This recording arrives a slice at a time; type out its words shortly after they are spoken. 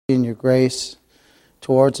and your grace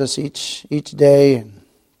towards us each day. And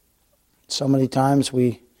so many times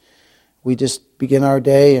we just begin our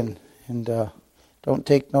day and don't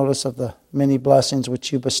take notice of the many blessings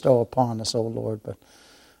which you bestow upon us, O Lord. But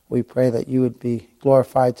we pray that you would be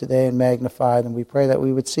glorified today and magnified, and we pray that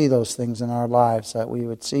we would see those things in our lives, that we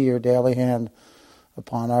would see your daily hand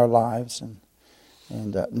upon our lives, and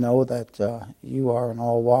know that you are an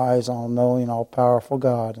all-wise, all-knowing, all-powerful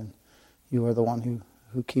God, and you are the one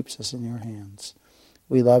who keeps us in your hands.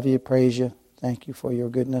 We love you, praise you, thank you for your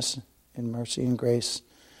goodness and mercy and grace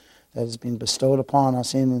that has been bestowed upon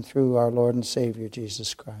us in and through our Lord and Savior,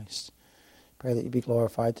 Jesus Christ. Pray that you be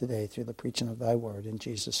glorified today through the preaching of thy word. In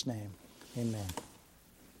Jesus' name, amen.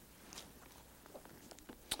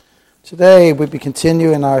 Today we be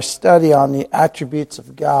continuing our study on the attributes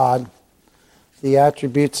of God. The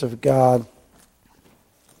attributes of God.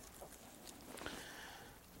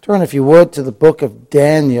 Turn, if you would, to the book of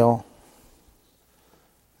Daniel.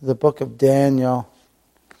 The book of Daniel,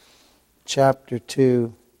 chapter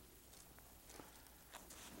 2.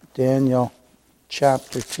 Daniel,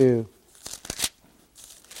 chapter 2.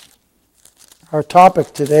 Our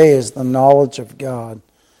topic today is the knowledge of God.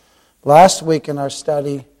 Last week in our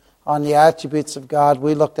study on the attributes of God,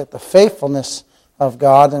 we looked at the faithfulness of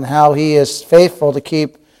God and how He is faithful to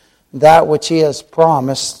keep that which He has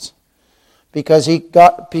promised. Because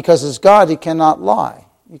as God, He cannot lie.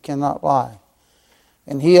 He cannot lie.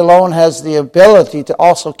 And He alone has the ability to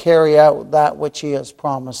also carry out that which He has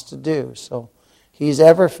promised to do. So He's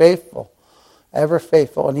ever faithful,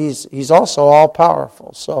 and He's also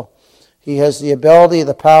all-powerful. So He has the ability,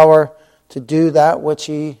 the power to do that which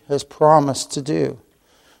He has promised to do.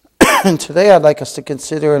 And today I'd like us to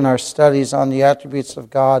consider in our studies on the attributes of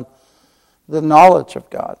God, the knowledge of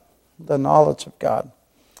God. The knowledge of God,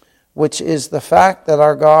 which is the fact that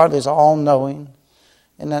our God is all-knowing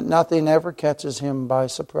and that nothing ever catches Him by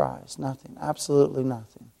surprise. Nothing, absolutely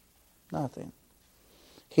nothing. Nothing.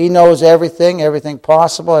 He knows everything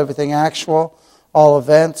possible, everything actual, all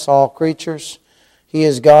events, all creatures. He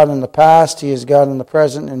is God in the past, He is God in the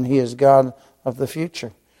present, and He is God of the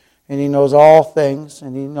future. And He knows all things,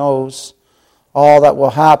 and He knows all that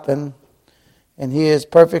will happen. And He is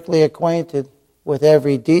perfectly acquainted with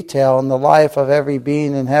every detail in the life of every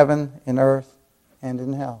being in heaven, in earth, and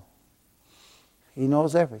in hell. He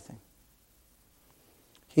knows everything.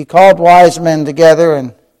 He called wise men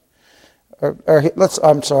together,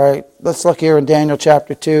 let's look here in Daniel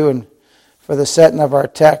chapter 2, and for the setting of our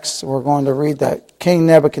text, we're going to read that King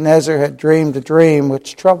Nebuchadnezzar had dreamed a dream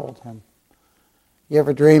which troubled him. You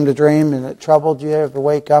ever dreamed a dream and it troubled you? You ever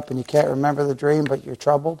wake up and you can't remember the dream, but you're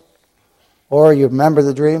troubled? Or you remember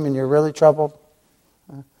the dream and you're really troubled?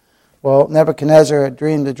 Well, Nebuchadnezzar had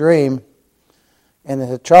dreamed a dream, and it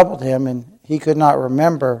had troubled him, and he could not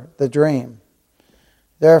remember the dream.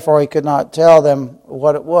 Therefore, he could not tell them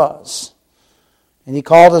what it was. And he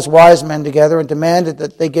called his wise men together and demanded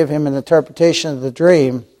that they give him an interpretation of the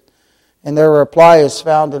dream. And their reply is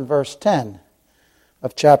found in verse 10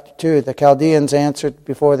 of chapter 2. The Chaldeans answered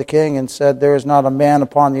before the king and said, "There is not a man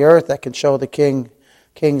upon the earth that can show the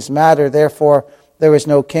king's matter. Therefore, there is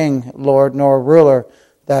no king, lord, nor ruler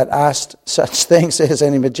that asked such things as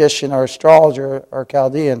any magician or astrologer or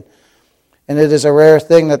Chaldean. And it is a rare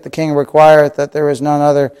thing that the king requireth that there is none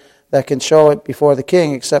other that can show it before the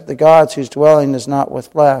king, except the gods whose dwelling is not with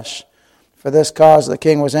flesh. For this cause the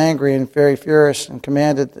king was angry and very furious, and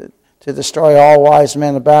commanded to destroy all wise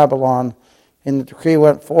men of Babylon. And the decree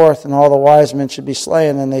went forth, and all the wise men should be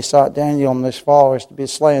slain, and they sought Daniel and his followers to be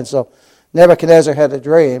slain." So Nebuchadnezzar had a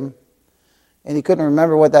dream, and he couldn't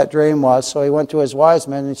remember what that dream was, so he went to his wise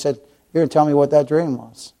men and he said, "You're going to tell me what that dream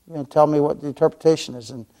was. You're going to tell me what the interpretation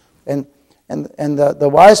is." And the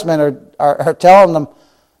wise men are telling them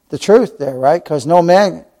the truth there, right? Because no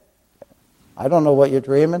man, I don't know what you're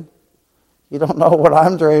dreaming. You don't know what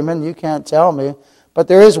I'm dreaming. You can't tell me. But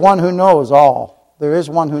there is one who knows all. There is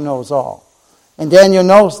one who knows all. And Daniel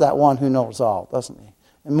knows that one who knows all, doesn't he?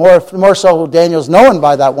 And more so, Daniel's known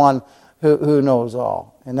by that one who knows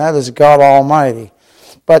all. And that is God Almighty.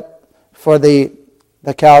 But for the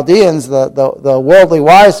Chaldeans, the worldly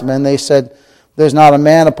wise men, they said, "There's not a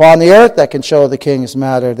man upon the earth that can show the king's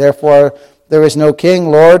matter. Therefore, there is no king,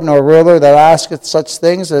 lord, nor ruler that asketh such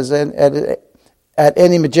things as at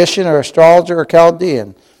any magician or astrologer or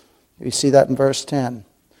Chaldean." We see that in verse 10.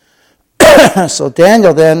 So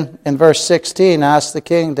Daniel then, in verse 16, asked the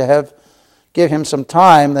king to give him some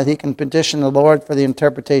time that he can petition the Lord for the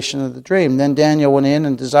interpretation of the dream. Then Daniel went in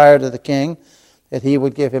and desired of the king that he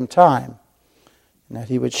would give him time, and that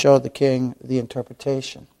he would show the king the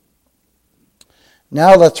interpretation.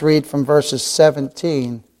 Now let's read from verses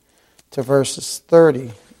 17 to verse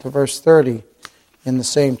 30 in the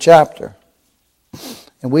same chapter.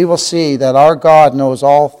 And we will see that our God knows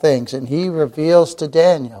all things, and he reveals to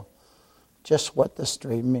Daniel just what this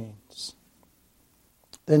dream means.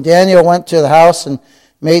 Then Daniel went to the house and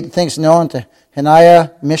made things known to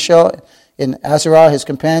Hananiah, Mishael, and Azariah, his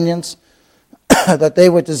companions, that they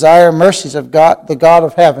would desire mercies of God, the God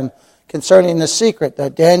of heaven, concerning the secret,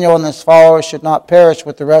 that Daniel and his followers should not perish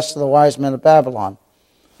with the rest of the wise men of Babylon.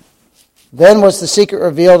 Then was the secret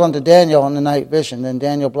revealed unto Daniel in the night vision. Then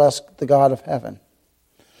Daniel blessed the God of heaven.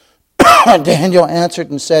 Daniel answered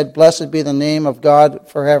and said, Blessed be the name of God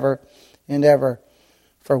forever and ever,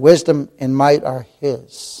 for wisdom and might are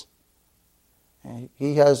his. And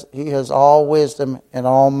he has all wisdom and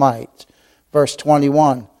all might. Verse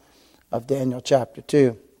 21 of Daniel chapter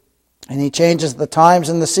 2. And he changes the times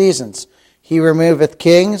and the seasons. He removeth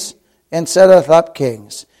kings and setteth up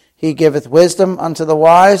kings. He giveth wisdom unto the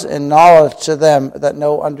wise and knowledge to them that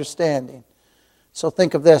know understanding. So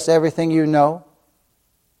think of this. Everything you know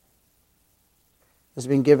has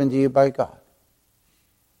been given to you by God.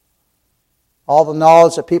 All the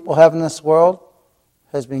knowledge that people have in this world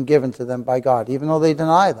has been given to them by God. Even though they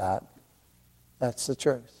deny that, that's the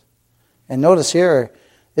truth. And notice here,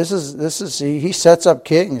 this is he sets up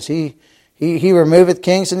kings. He removeth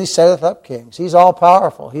kings and he setteth up kings. He's all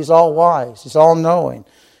powerful. He's all wise. He's all knowing.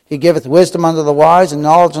 He giveth wisdom unto the wise and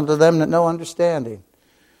knowledge unto them that know understanding.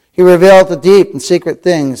 He revealeth the deep and secret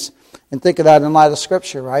things. And think of that in light of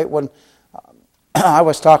Scripture, right? When I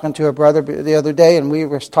was talking to a brother the other day, and we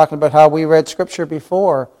were talking about how we read Scripture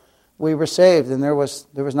before we were saved, and there was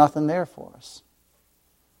nothing there for us.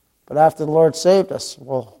 But after the Lord saved us,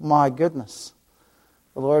 well, my goodness,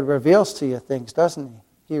 the Lord reveals to you things, doesn't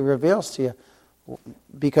he? He reveals to you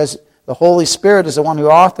because the Holy Spirit is the one who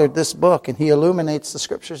authored this book, and he illuminates the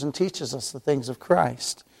Scriptures and teaches us the things of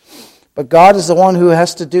Christ. But God is the one who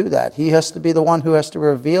has to do that. He has to be the one who has to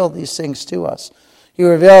reveal these things to us. He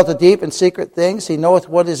revealeth the deep and secret things. He knoweth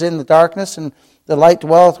what is in the darkness, and the light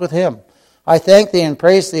dwelleth with him. I thank thee and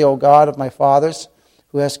praise thee, O God of my fathers,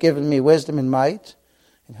 who hast given me wisdom and might,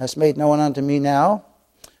 and hast made known unto me now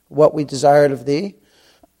what we desired of thee.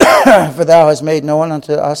 For thou hast made known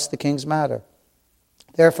unto us the king's matter.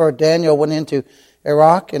 Therefore Daniel went into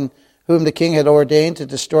Arioch, and whom the king had ordained to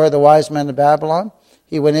destroy the wise men of Babylon.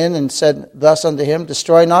 He went in and said thus unto him,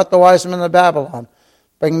 Destroy not the wise men of Babylon.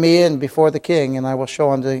 Bring me in before the king, and I will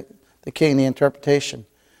show unto the king the interpretation.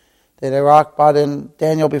 Then Arioch brought in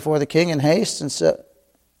Daniel before the king in haste, and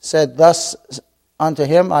said thus unto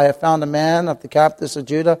him, I have found a man of the captives of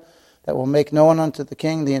Judah that will make known unto the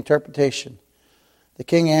king the interpretation. The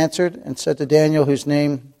king answered and said to Daniel, whose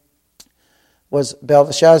name was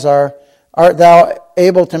Belteshazzar, Art thou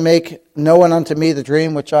able to make known unto me the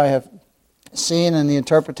dream which I have seen and the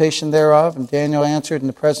interpretation thereof? And Daniel answered in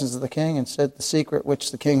the presence of the king and said, The secret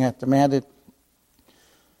which the king hath demanded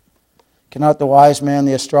cannot the wise men,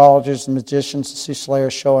 the astrologers, the magicians, the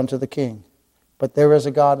soothsayers show unto the king. But there is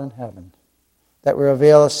a God in heaven that will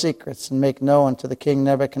reveal his secrets and make known unto the king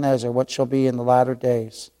Nebuchadnezzar what shall be in the latter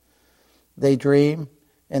days. They dream,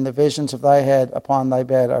 and the visions of thy head upon thy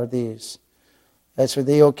bed are these. As for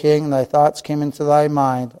thee, O king, thy thoughts came into thy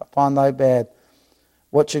mind upon thy bed,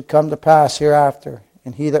 what should come to pass hereafter,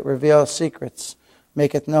 and he that revealeth secrets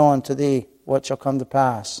maketh known to thee what shall come to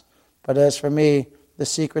pass. But as for me, the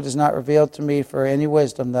secret is not revealed to me for any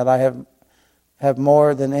wisdom that I have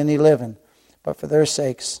more than any living, but for their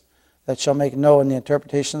sakes that shall make known the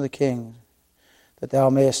interpretation of the king, that thou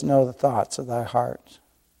mayest know the thoughts of thy heart.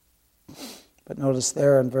 But notice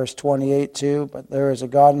there in verse 28 too, but there is a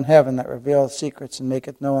God in heaven that revealeth secrets and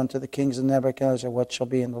maketh known to the kings of Nebuchadnezzar what shall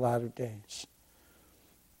be in the latter days.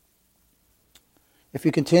 If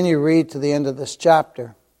you continue to read to the end of this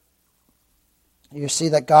chapter, you see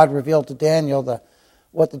that God revealed to Daniel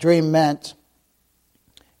what the dream meant.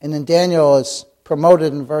 And then Daniel is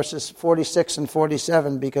promoted in verses 46 and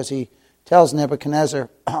 47 because he tells Nebuchadnezzar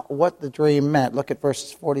what the dream meant. Look at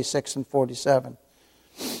verses 46 and 47.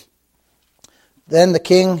 Then the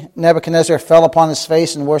king Nebuchadnezzar fell upon his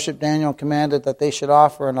face and worshipped Daniel and commanded that they should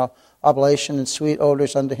offer an oblation and sweet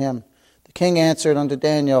odors unto him. The king answered unto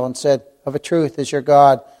Daniel and said, Of a truth is your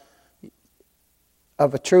God.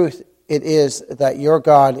 Of a truth it is that your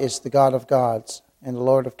God is the God of gods and the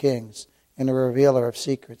Lord of kings and a revealer of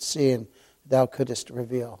secrets, seeing thou couldst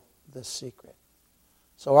reveal this secret.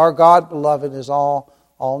 So our God, beloved, is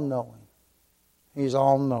all-knowing. He's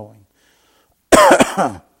all-knowing.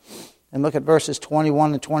 And look at verses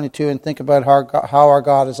 21 and 22 and think about how our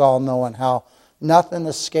God is all-knowing, how nothing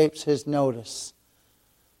escapes his notice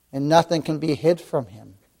and nothing can be hid from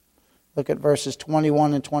him. Look at verses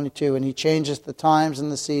 21 and 22. And he changeth the times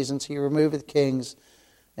and the seasons. He removeth kings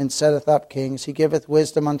and setteth up kings. He giveth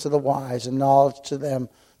wisdom unto the wise and knowledge to them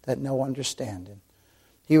that know understanding.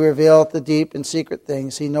 He revealeth the deep and secret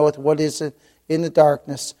things. He knoweth what is in the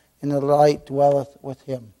darkness, and the light dwelleth with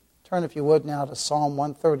him. Turn, if you would, now to Psalm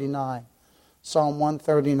 139. Psalm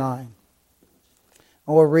 139.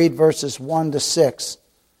 And we'll read verses 1 to 6.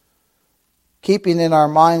 Keeping in our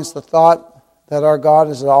minds the thought that our God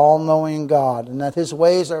is an all-knowing God and that his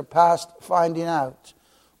ways are past finding out.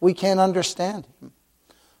 We can't understand him.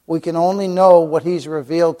 We can only know what he's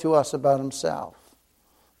revealed to us about himself.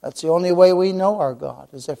 That's the only way we know our God,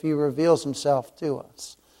 is if he reveals himself to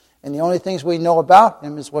us. And the only things we know about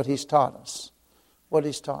him is what he's taught us. What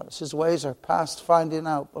he's taught us. His ways are past finding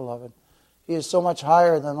out, beloved. He is so much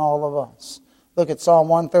higher than all of us. Look at Psalm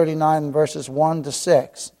 139, verses 1 to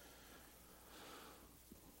 6.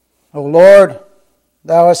 O Lord,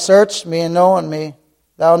 thou hast searched me and known me.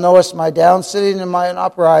 Thou knowest my down sitting and my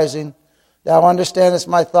uprising. Thou understandest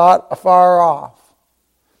my thought afar off.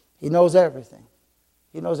 He knows everything.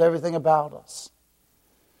 He knows everything about us.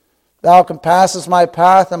 Thou compassest my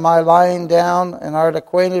path and my lying down, and art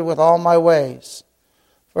acquainted with all my ways.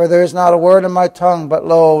 For there is not a word in my tongue, but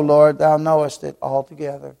lo, Lord, thou knowest it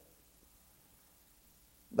altogether.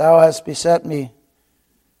 Thou hast beset me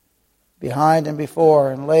behind and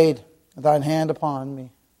before, and laid thine hand upon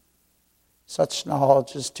me. Such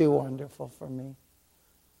knowledge is too wonderful for me.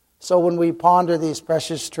 So when we ponder these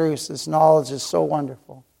precious truths, this knowledge is so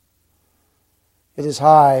wonderful. It is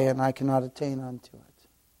high, and I cannot attain unto it.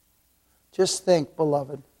 Just think,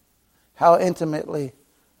 beloved, how intimately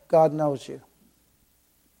God knows you.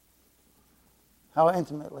 How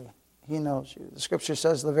intimately he knows you. The scripture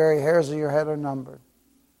says the very hairs of your head are numbered.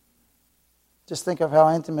 Just think of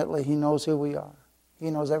how intimately he knows who we are. He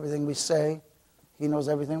knows everything we say. He knows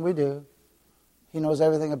everything we do. He knows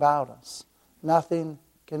everything about us. Nothing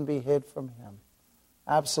can be hid from him.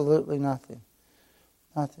 Absolutely nothing.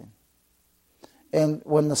 Nothing. And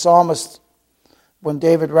when the psalmist, when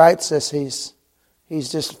David writes this, he's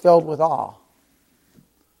just filled with awe.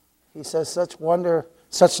 He says,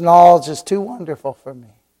 such knowledge is too wonderful for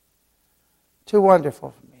me. Too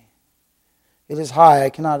wonderful for me. It is high, I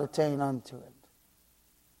cannot attain unto it.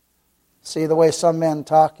 See, the way some men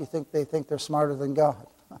talk, they think they're smarter than God.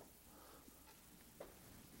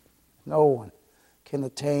 No one can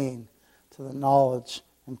attain to the knowledge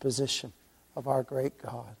and position of our great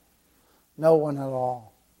God. No one at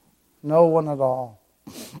all. No one at all.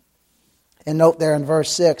 And note there in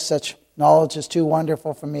verse 6, such knowledge is too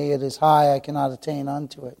wonderful for me. It is high, I cannot attain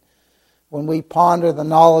unto it. When we ponder the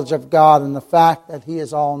knowledge of God and the fact that he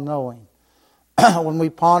is all-knowing, when we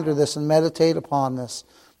ponder this and meditate upon this,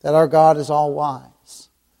 that our God is all-wise,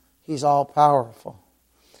 he's all-powerful,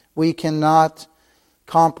 we cannot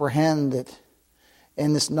comprehend it.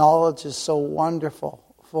 And this knowledge is so wonderful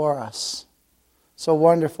for us. So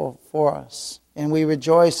wonderful for us. And we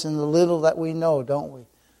rejoice in the little that we know, don't we?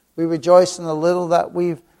 We rejoice in the little that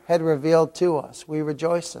we've had revealed to us. We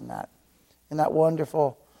rejoice in that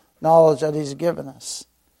wonderful knowledge that he's given us.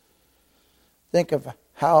 Think of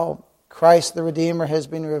how Christ the Redeemer has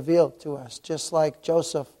been revealed to us. Just like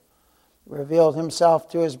Joseph revealed himself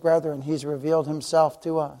to his brethren, he's revealed himself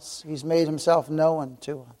to us. He's made himself known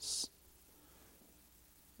to us.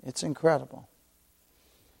 It's incredible.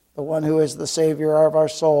 The one who is the Savior of our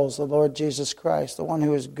souls, the Lord Jesus Christ, the one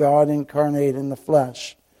who is God incarnate in the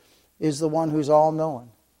flesh, is the one who's all-knowing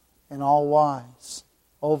and all-wise,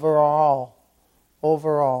 over all.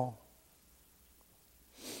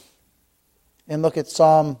 And look at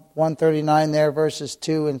Psalm 139 there, verses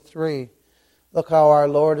 2 and 3. Look how our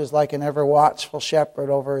Lord is like an ever-watchful shepherd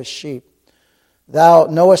over his sheep. Thou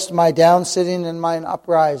knowest my downsitting and mine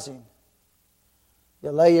uprising.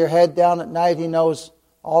 You lay your head down at night, he knows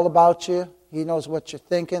all about you. He knows what you're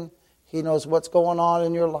thinking. He knows what's going on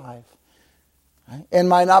in your life. In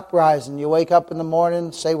mine uprising, you wake up in the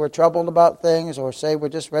morning, say we're troubled about things, or say we're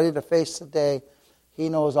just ready to face the day. He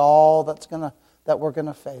knows all that we're going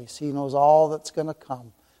to face. He knows all that's going to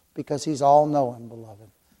come, because he's all-knowing, beloved.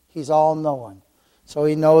 He's all-knowing. So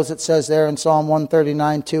he knows, it says there in Psalm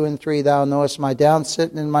 139, 2 and 3, Thou knowest my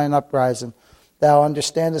downsitting and mine uprising. Thou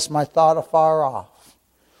understandest my thought afar off.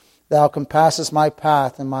 Thou compassest my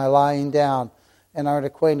path and my lying down, and art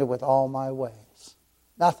acquainted with all my ways.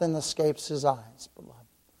 Nothing escapes his eyes, beloved.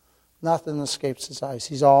 Nothing escapes his eyes.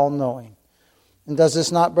 He's all-knowing. And does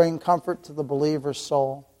this not bring comfort to the believer's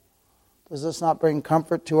soul? Does this not bring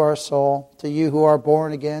comfort to our soul, to you who are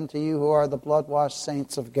born again, to you who are the blood-washed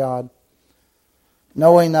saints of God?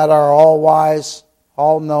 Knowing that our all-wise,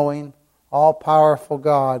 all-knowing, all-powerful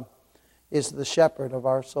God is the shepherd of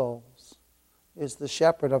our souls. Is the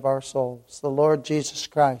shepherd of our souls. The Lord Jesus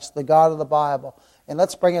Christ, the God of the Bible. And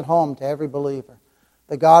let's bring it home to every believer.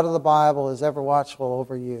 The God of the Bible is ever watchful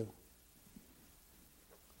over you.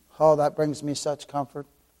 Oh, that brings me such comfort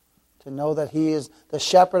to know that He is the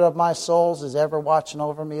shepherd of my souls, is ever watching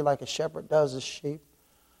over me like a shepherd does his sheep.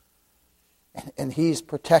 And He's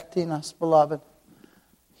protecting us, beloved.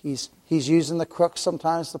 He's using the crooks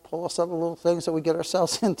sometimes to pull us out of the little things that we get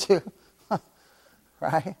ourselves into.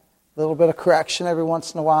 Right? A little bit of correction every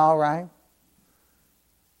once in a while, right?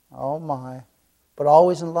 Oh my. But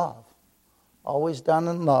always in love. Always done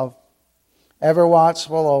in love. Ever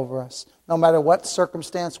watchful over us. No matter what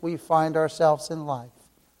circumstance we find ourselves in life,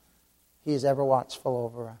 He is ever watchful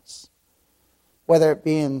over us. Whether it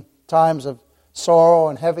be in times of sorrow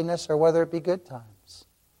and heaviness or whether it be good times.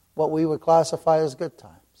 What we would classify as good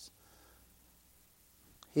times.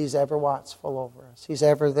 He's ever watchful over us. He's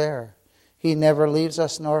ever there. He never leaves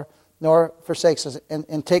us nor forsakes us.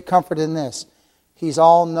 And take comfort in this. He's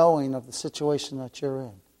all-knowing of the situation that you're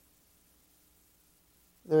in.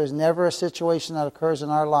 There is never a situation that occurs in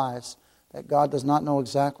our lives that God does not know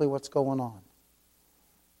exactly what's going on.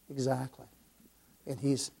 Exactly. And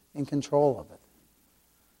He's in control of it.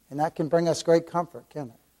 And that can bring us great comfort, can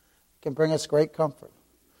it? It can bring us great comfort.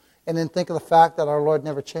 And then think of the fact that our Lord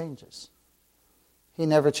never changes. He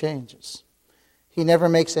never changes. He never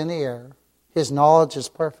makes any error. His knowledge is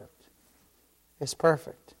perfect. It's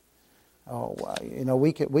perfect. Oh, well,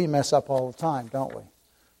 we mess up all the time, don't we?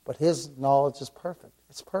 But His knowledge is perfect.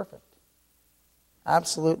 It's perfect.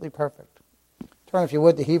 Absolutely perfect. Turn, if you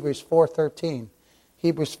would, to Hebrews 4:13.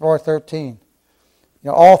 Hebrews 4:13.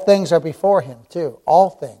 All things are before Him, too. All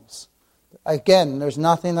things. Again, there's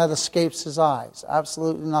nothing that escapes His eyes.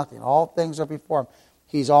 Absolutely nothing. All things are before Him.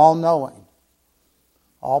 He's all-knowing.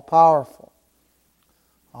 All-powerful.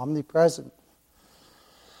 Omnipresent.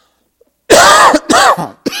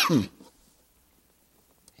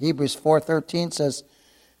 Hebrews 4:13 says,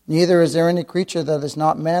 neither is there any creature that is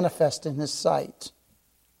not manifest in His sight.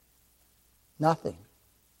 Nothing.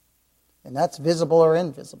 And that's visible or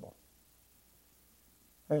invisible.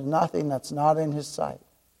 There's nothing that's not in His sight.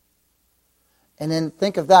 And then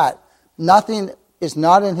think of that. Nothing is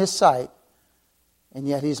not in His sight, and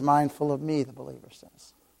yet He's mindful of me, the believer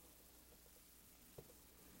says.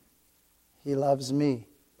 He loves me.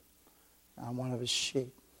 I'm one of His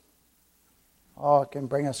sheep. Oh, it can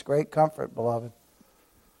bring us great comfort, beloved.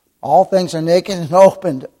 All things are naked and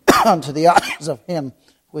opened unto the eyes of Him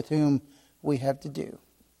with whom we have to do.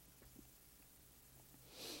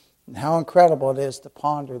 And how incredible it is to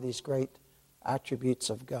ponder these great attributes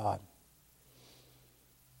of God.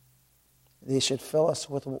 These should fill us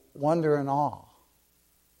with wonder and awe.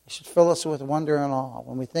 They should fill us with wonder and awe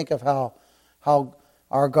when we think of how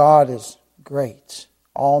our God is great,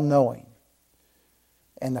 all-knowing,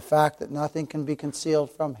 and the fact that nothing can be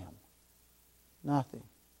concealed from Him. Nothing.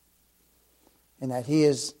 And that He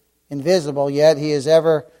is invisible, yet He is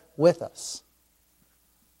ever with us.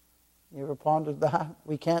 You ever pondered that?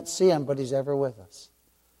 We can't see Him, but He's ever with us.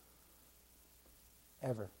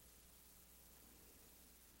 Ever.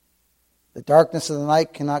 The darkness of the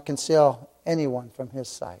night cannot conceal anyone from His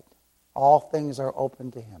sight. All things are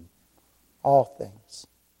open to Him. All things.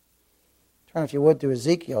 Turn, if you would, to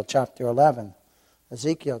Ezekiel chapter 11.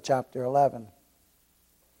 Ezekiel chapter 11.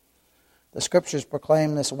 The Scriptures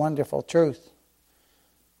proclaim this wonderful truth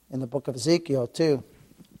in the book of Ezekiel too.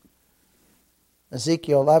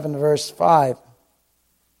 Ezekiel 11 verse 5.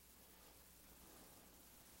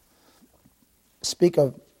 Speak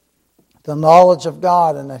of the knowledge of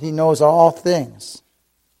God and that He knows all things.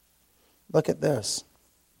 Look at this.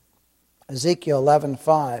 Ezekiel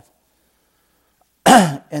 11:5.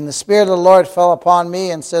 And the Spirit of the Lord fell upon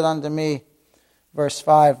me and said unto me, verse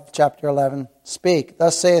 5, chapter 11, speak,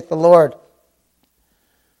 thus saith the Lord,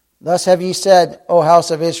 thus have ye said, O house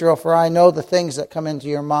of Israel, for I know the things that come into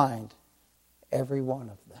your mind, every one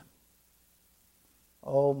of them.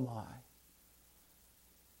 Oh my.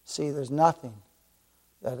 See, there's nothing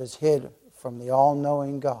that is hid from the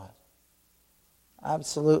all-knowing God.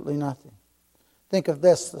 Absolutely nothing. Think of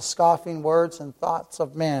this, the scoffing words and thoughts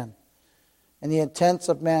of man and the intents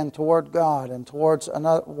of man toward God and towards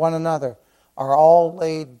one another are all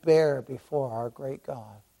laid bare before our great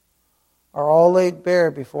God. Are all laid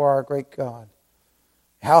bare before our great God.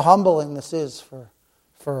 How humbling this is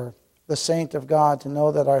for the saint of God to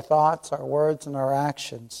know that our thoughts, our words, and our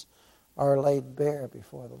actions are laid bare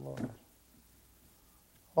before the Lord.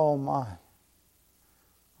 Oh my.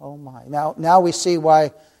 Oh my. Now we see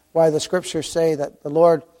why the Scriptures say that the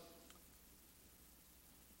Lord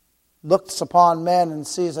looks upon men and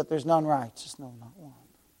sees that there's none righteous, no, not one.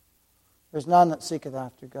 There's none that seeketh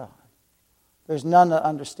after God. There's none that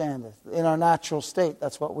understandeth. In our natural state,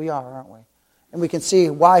 that's what we are, aren't we? And we can see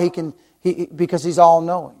why because He's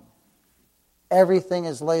all-knowing. Everything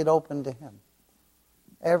is laid open to Him.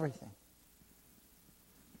 Everything.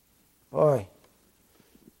 Boy.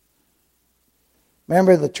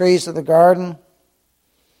 Remember the trees of the garden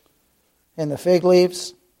and the fig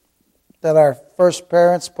leaves that our first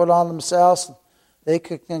parents put on themselves? They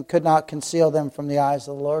could not conceal them from the eyes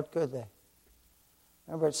of the Lord, could they?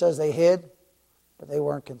 Remember it says they hid, but they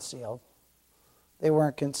weren't concealed. They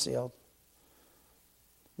weren't concealed.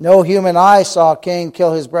 No human eye saw Cain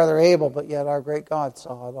kill his brother Abel, but yet our great God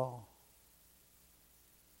saw it all.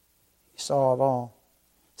 He saw it all.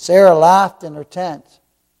 Sarah laughed in her tent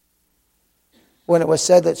when it was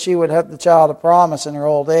said that she would have the child of promise in her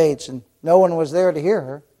old age, and no one was there to hear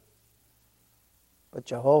her. But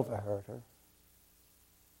Jehovah heard her.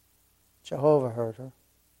 Jehovah heard her.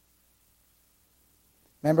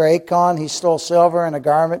 Remember Achan, he stole silver and a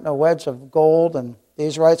garment and a wedge of gold, and the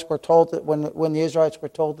Israelites were told that when the Israelites were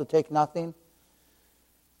told to take nothing.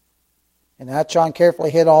 And Achan carefully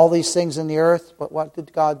hid all these things in the earth, but what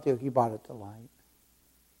did God do? He brought it to light.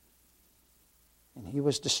 And he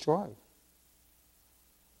was destroyed.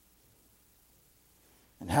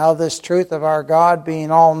 And how this truth of our God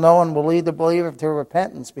being all-known will lead the believer to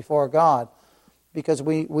repentance before God. Because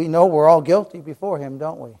we know we're all guilty before Him,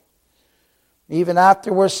 don't we? Even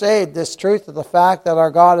after we're saved, this truth of the fact that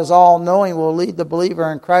our God is all-knowing will lead the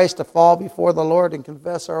believer in Christ to fall before the Lord and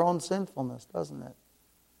confess our own sinfulness, doesn't it?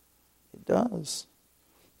 It does.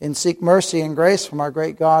 And seek mercy and grace from our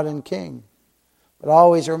great God and King. But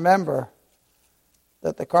always remember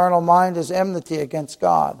that the carnal mind is enmity against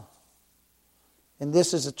God. And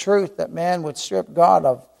this is a truth that man would strip God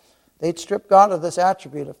of. They'd strip God of this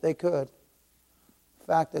attribute if they could. The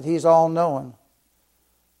fact that He's all-knowing.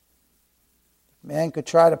 Man could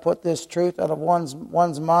try to put this truth out of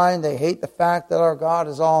one's mind. They hate the fact that our God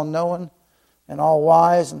is all-knowing and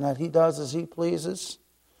all-wise and that He does as He pleases,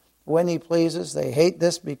 when He pleases. They hate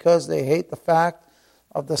this because they hate the fact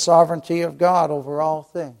of the sovereignty of God over all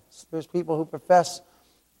things. There's people who profess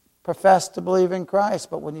to believe in Christ,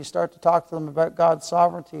 but when you start to talk to them about God's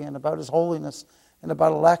sovereignty and about His holiness and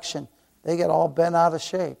about election, they get all bent out of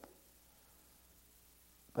shape.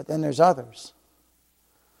 But then there's others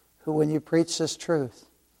who, when you preach this truth,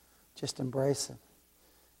 just embrace it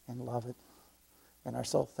and love it and are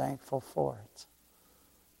so thankful for it.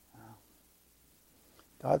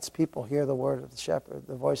 God's people hear the word of the shepherd,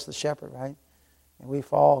 the voice of the shepherd, right? And we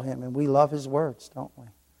follow Him and we love His words, don't we?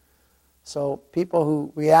 So people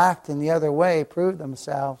who react in the other way prove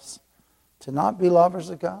themselves to not be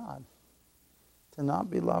lovers of God. To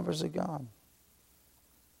not be lovers of God.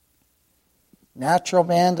 Natural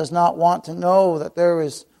man does not want to know that there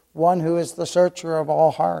is one who is the searcher of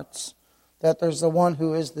all hearts, that there's the one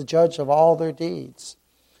who is the judge of all their deeds.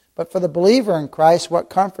 But for the believer in Christ, what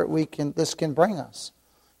comfort this can bring us.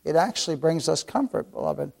 It actually brings us comfort,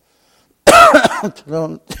 beloved,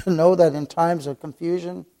 to know that in times of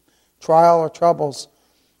confusion, trial, or troubles,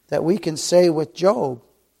 that we can say with Job,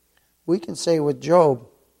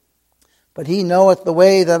 but He knoweth the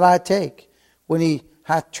way that I take. When He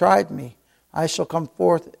hath tried me, I shall come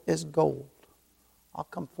forth as gold. I'll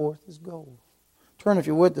come forth as gold. Turn, if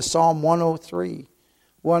you would, to Psalm 103.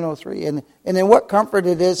 103. And in what comfort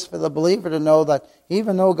it is for the believer to know that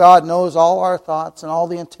even though God knows all our thoughts and all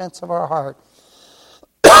the intents of our heart,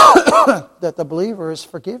 that the believer is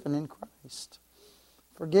forgiven in Christ.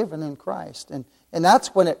 Forgiven in Christ. And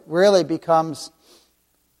that's when it really becomes,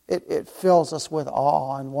 it fills us with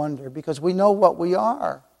awe and wonder, because we know what we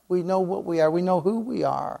are. We know what we are. We know who we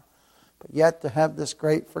are. But yet to have this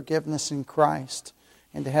great forgiveness in Christ,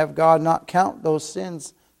 and to have God not count those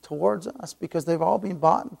sins towards us, because they've all been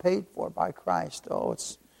bought and paid for by Christ. Oh,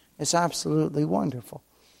 it's absolutely wonderful.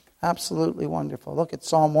 Absolutely wonderful. Look at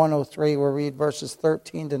Psalm 103. We'll read verses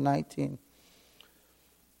 13 to 19.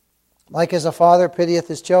 Like as a father pitieth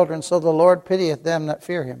his children, so the Lord pitieth them that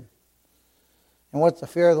fear Him. And what the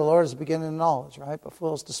fear of the Lord is the beginning of knowledge, right? But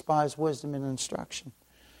fools despise wisdom and instruction.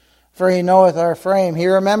 For He knoweth our frame. He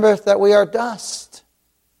remembereth that we are dust.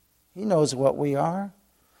 He knows what we are.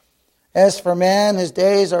 As for man, his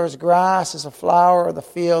days are as grass, as a flower of the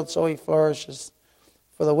field, so he flourishes.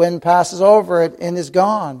 For the wind passes over it and is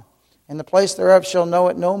gone, and the place thereof shall know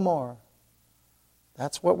it no more.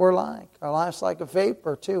 That's what we're like. Our life's like a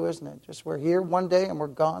vapor too, isn't it? Just we're here one day and we're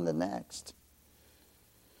gone the next.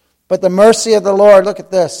 But the mercy of the Lord, look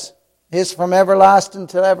at this, is from everlasting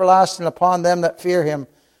to everlasting upon them that fear Him,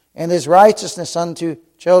 and His righteousness unto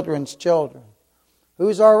children's children.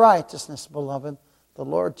 Who's our righteousness, beloved? The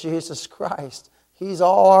Lord Jesus Christ. He's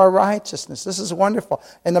all our righteousness. This is wonderful.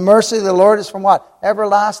 And the mercy of the Lord is from what?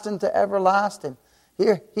 Everlasting to everlasting.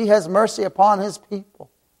 Here, He has mercy upon His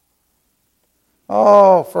people.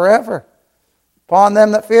 Oh, forever. Upon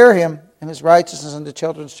them that fear Him, and His righteousness unto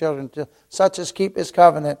children's children, to such as keep His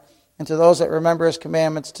covenant, and to those that remember His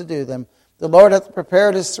commandments to do them. The Lord hath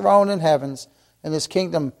prepared His throne in heavens, and His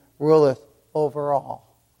kingdom ruleth over all.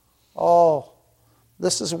 Oh,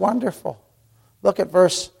 this is wonderful. Look at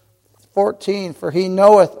verse 14. For He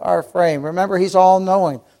knoweth our frame. Remember, He's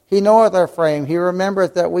all-knowing. He knoweth our frame. He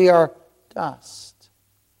remembereth that we are dust.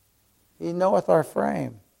 He knoweth our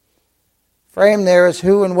frame. Frame there is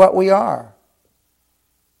who and what we are.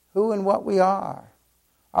 Who and what we are.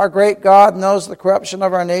 Our great God knows the corruption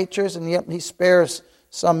of our natures, and yet He spares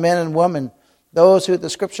some men and women, those who the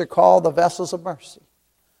Scripture call the vessels of mercy.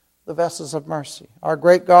 The vessels of mercy. Our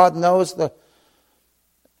great God knows the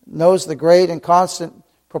great and constant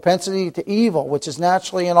propensity to evil, which is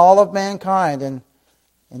naturally in all of mankind, and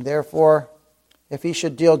therefore, if He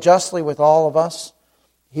should deal justly with all of us,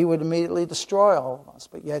 He would immediately destroy all of us.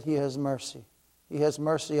 But yet He has mercy. He has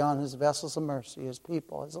mercy on His vessels of mercy, His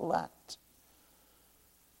people, His elect.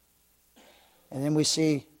 And then we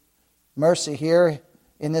see mercy here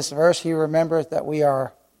in this verse. He remembereth that we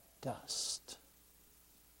are dust.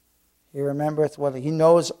 He remembereth what He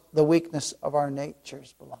knows the weakness of our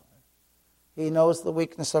natures, beloved. He knows the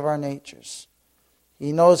weakness of our natures.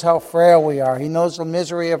 He knows how frail we are. He knows the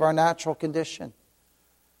misery of our natural condition.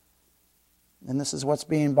 And this is what's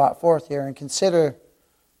being brought forth here. And consider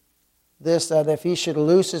this, that if He should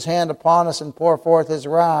loose His hand upon us and pour forth His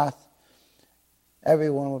wrath,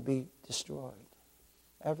 everyone would be destroyed.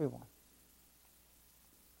 Everyone.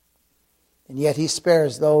 And yet He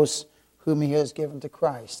spares those whom He has given to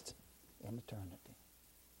Christ in eternity.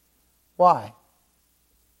 Why?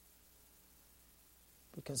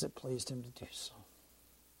 Because it pleased Him to do so.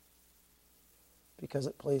 Because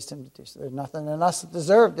it pleased Him to do so. There's nothing in us that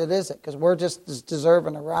deserved it, is it? Because we're just as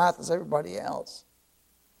deserving of wrath as everybody else.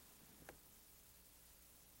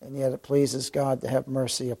 And yet it pleases God to have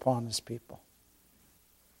mercy upon His people.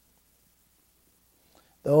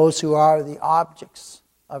 Those who are the objects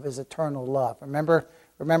of His eternal love. Remember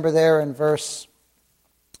there in verse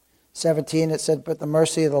 17 it said, but the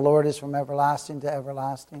mercy of the Lord is from everlasting to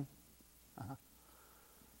everlasting.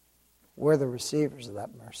 We're the receivers of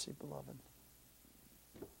that mercy, beloved.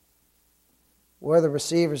 We're the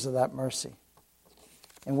receivers of that mercy.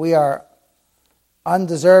 And we are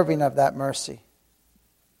undeserving of that mercy.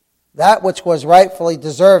 That which was rightfully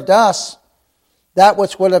deserved us, that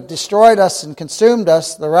which would have destroyed us and consumed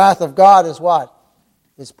us, the wrath of God is what?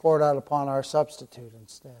 Is poured out upon our substitute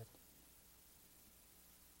instead.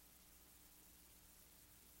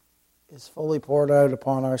 Is fully poured out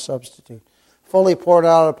upon our substitute. Fully poured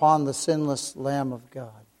out upon the sinless Lamb of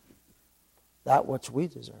God. That which we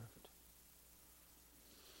deserved.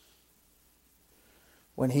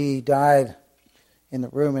 When He died in the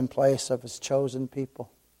room in place of His chosen people.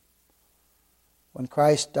 When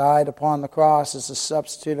Christ died upon the cross as a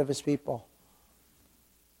substitute of His people,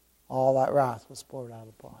 all that wrath was poured out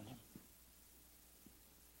upon Him.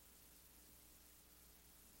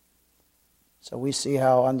 So we see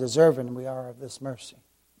how undeserving we are of this mercy.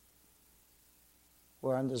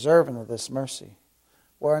 We're undeserving of this mercy.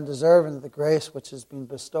 We're undeserving of the grace which has been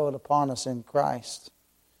bestowed upon us in Christ.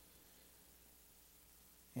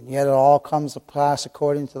 And yet it all comes to pass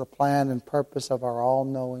according to the plan and purpose of our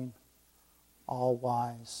all-knowing,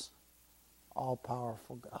 all-wise,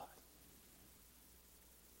 all-powerful God.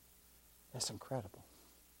 That's incredible.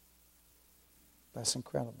 That's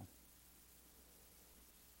incredible.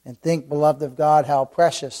 And think, beloved of God, how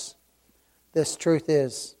precious this truth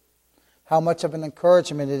is. How much of an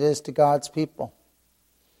encouragement it is to God's people.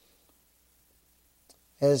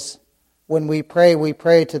 As when we pray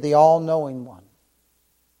to the all-knowing one.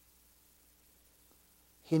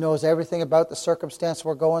 He knows everything about the circumstance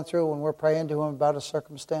we're going through when we're praying to Him about a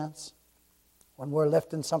circumstance. When we're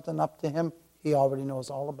lifting something up to Him, He already knows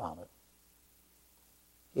all about it.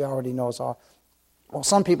 He already knows all. Well,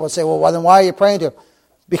 some people would say, well, then why are you praying to Him?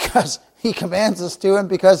 Because He commands us to, and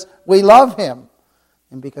because we love Him.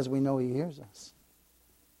 And because we know He hears us.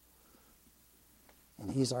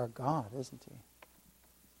 And He's our God, isn't He?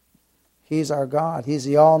 He's our God. He's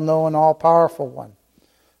the all-knowing, all-powerful one.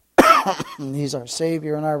 He's our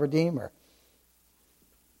Savior and our Redeemer.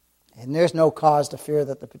 And there's no cause to fear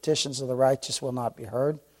that the petitions of the righteous will not be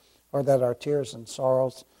heard, or that our tears and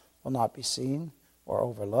sorrows will not be seen or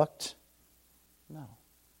overlooked. No.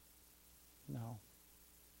 No.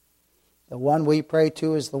 The one we pray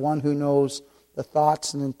to is the one who knows the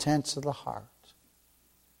thoughts and intents of the heart.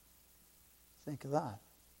 Think of that.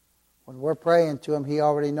 When we're praying to Him, He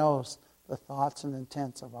already knows the thoughts and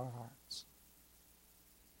intents of our hearts.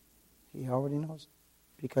 He already knows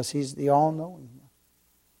it because He's the all-knowing one.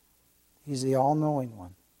 He's the all-knowing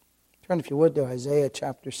one. Turn, if you would, to Isaiah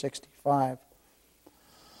chapter 65.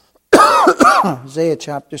 Isaiah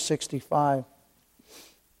chapter 65.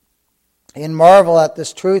 And marvel at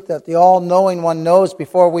this truth that the all-knowing one knows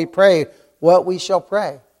before we pray what we shall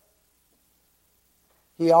pray.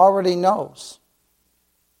 He already knows.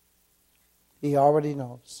 He already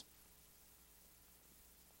knows.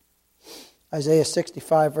 Isaiah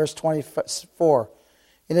 65 verse 24.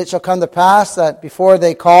 And it shall come to pass that before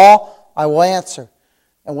they call, I will answer.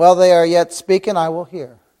 And while they are yet speaking, I will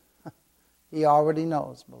hear. He already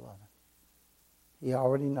knows, beloved. He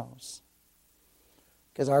already knows.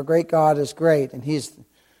 Because our great God is great, and He's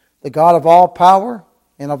the God of all power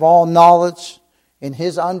and of all knowledge, and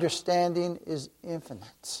His understanding is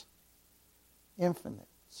infinite. Infinite.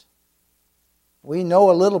 We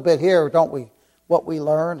know a little bit here, don't we? What we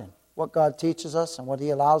learn and what God teaches us and what He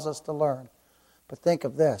allows us to learn. But think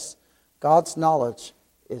of this. God's knowledge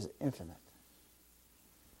is infinite.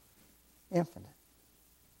 Infinite.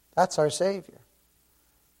 That's our Savior.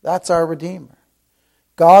 That's our Redeemer.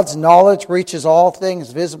 God's knowledge reaches all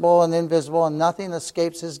things, visible and invisible, and nothing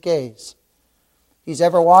escapes His gaze. He's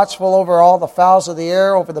ever watchful over all the fowls of the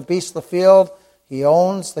air, over the beasts of the field. He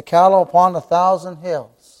owns the cattle upon 1,000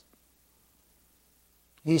 hills.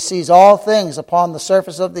 He sees all things upon the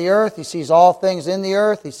surface of the earth. He sees all things in the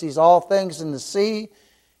earth. He sees all things in the sea.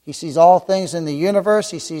 He sees all things in the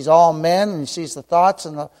universe. He sees all men, and He sees the thoughts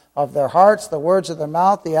of their hearts, the words of their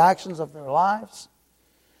mouth, the actions of their lives.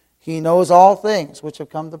 He knows all things which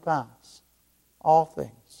have come to pass. All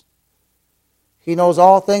things. He knows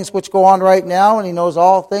all things which go on right now, and He knows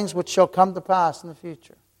all things which shall come to pass in the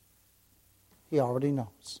future. He already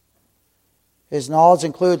knows. His knowledge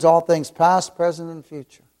includes all things past, present, and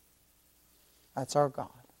future. That's our God.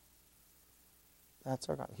 That's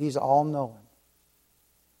our God. He's all-knowing.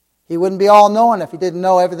 He wouldn't be all-knowing if He didn't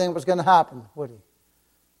know everything that was going to happen, would He?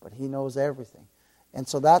 But He knows everything. And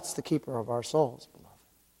so that's the keeper of our souls, beloved.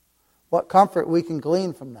 What comfort we can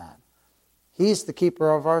glean from that. He's the keeper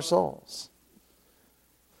of our souls.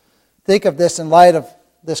 Think of this in light of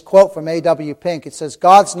this quote from A.W. Pink. It says,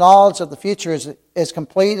 God's knowledge of the future is as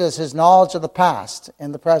complete as His knowledge of the past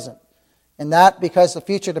and the present. And that because the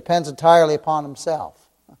future depends entirely upon Himself.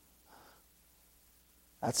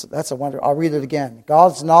 That's a wonder. I'll read it again.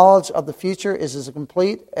 God's knowledge of the future is as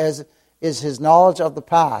complete as is His knowledge of the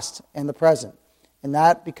past and the present. And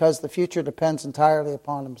that because the future depends entirely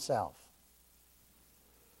upon Himself.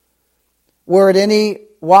 Were it any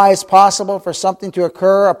wise possible for something to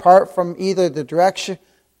occur apart from either the direction,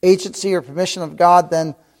 agency, or permission of God,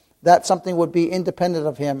 then that something would be independent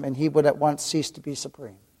of Him, and He would at once cease to be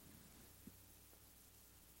supreme.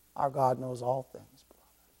 Our God knows all things,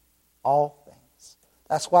 beloved. All things.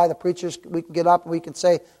 That's why the preachers, we can get up and we can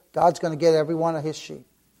say, God's going to get every one of His sheep.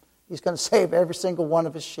 He's going to save every single one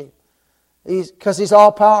of His sheep. Because He's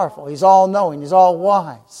all powerful. He's all knowing. He's all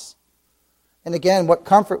wise. And again, what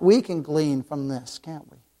comfort we can glean from this, can't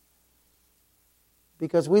we?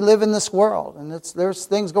 Because we live in this world, and there's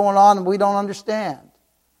things going on and we don't understand.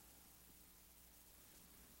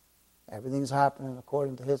 Everything's happening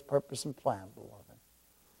according to His purpose and plan, beloved.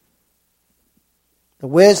 The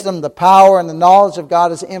wisdom, the power, and the knowledge of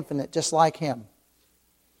God is infinite, just like Him.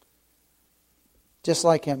 Just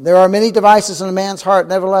like Him. There are many devices in a man's heart,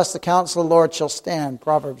 nevertheless the counsel of the Lord shall stand.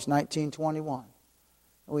 Proverbs 19:21.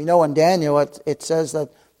 We know in Daniel it says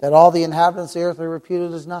that all the inhabitants of the earth are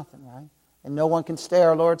reputed as nothing, right? And no one can stay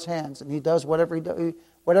our Lord's hands. And He does whatever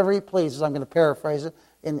He pleases. I'm going to paraphrase it.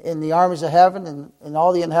 In the armies of heaven and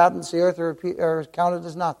all the inhabitants of the earth are counted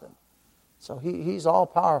as nothing. So He's all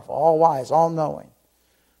powerful, all wise, all knowing.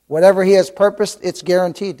 Whatever He has purposed, it's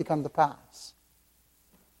guaranteed to come to pass.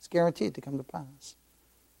 It's guaranteed to come to pass.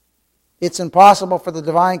 It's impossible for the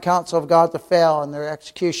divine counsel of God to fail in their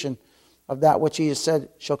execution of that which He has said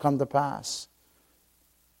shall come to pass.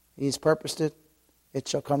 He's purposed it, it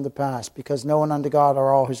shall come to pass, because known unto God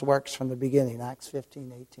are all His works from the beginning. Acts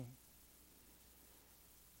 15:18.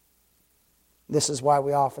 This is why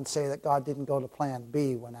we often say that God didn't go to plan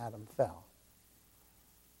B when Adam fell.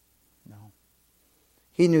 No.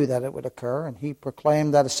 He knew that it would occur, and He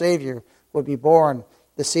proclaimed that a Savior would be born,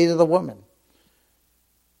 the seed of the woman.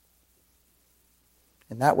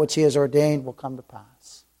 And that which He has ordained will come to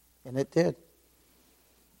pass. And it did.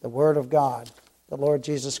 The Word of God, the Lord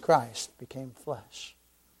Jesus Christ, became flesh.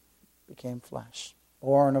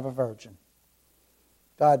 Born of a virgin.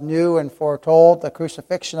 God knew and foretold the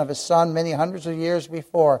crucifixion of His Son many hundreds of years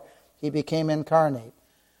before He became incarnate.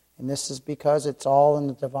 And this is because it's all in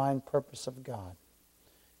the divine purpose of God.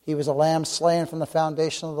 He was a lamb slain from the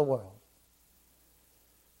foundation of the world.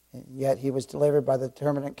 And yet He was delivered by the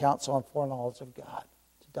determinate counsel and foreknowledge of God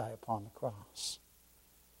to die upon the cross.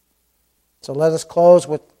 So let us close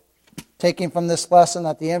with taking from this lesson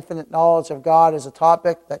that the infinite knowledge of God is a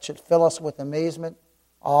topic that should fill us with amazement,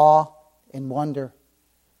 awe, and wonder.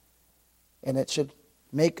 And it should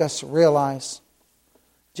make us realize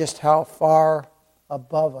just how far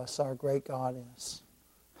above us our great God is.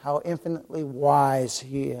 How infinitely wise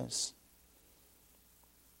He is.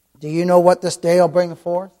 Do you know what this day will bring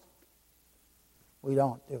forth? We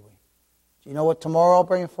don't, do we? Do you know what tomorrow will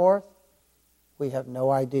bring forth? We have no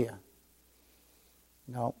idea.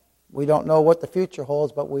 No, we don't know what the future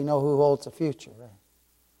holds, but we know who holds the future, right?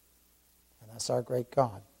 And that's our great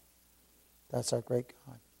God. That's our great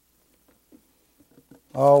God.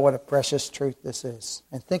 Oh, what a precious truth this is.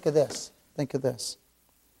 And think of this. Think of this.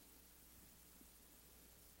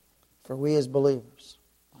 For we as believers,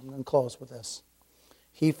 I'm going to close with this.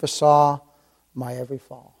 He foresaw my every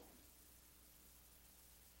fall.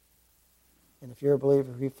 And if you're a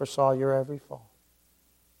believer, He foresaw your every fall.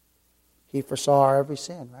 He foresaw our every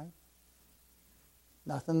sin, right?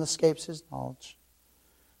 Nothing escapes His knowledge.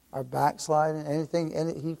 Our backsliding,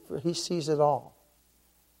 anything, He sees it all.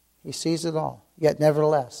 He sees it all. Yet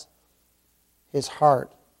nevertheless, His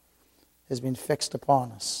heart has been fixed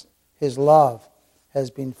upon us. His love has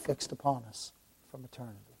been fixed upon us from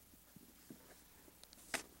eternity.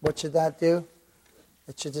 What should that do?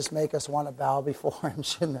 It should just make us want to bow before Him,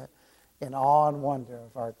 shouldn't it? In awe and wonder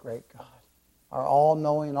of our great God. Our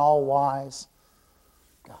all-knowing, all-wise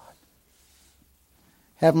God.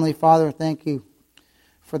 Heavenly Father, thank You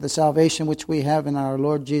for the salvation which we have in our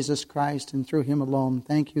Lord Jesus Christ and through Him alone.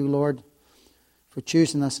 Thank You, Lord, for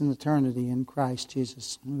choosing us in eternity in Christ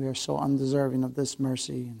Jesus. We are so undeserving of this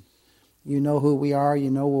mercy. And You know who we are.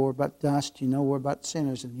 You know we're but dust. You know we're but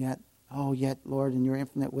sinners. And yet, Lord, in Your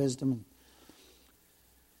infinite wisdom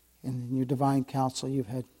and in Your divine counsel, You've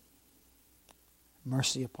had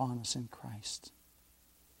mercy upon us in Christ.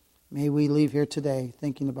 May we leave here today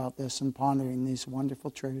thinking about this and pondering these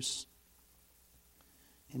wonderful truths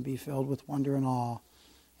and be filled with wonder and awe.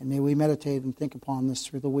 And may we meditate and think upon this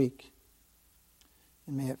through the week.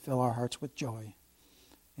 And may it fill our hearts with joy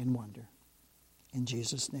and wonder. In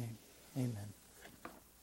Jesus' name, amen.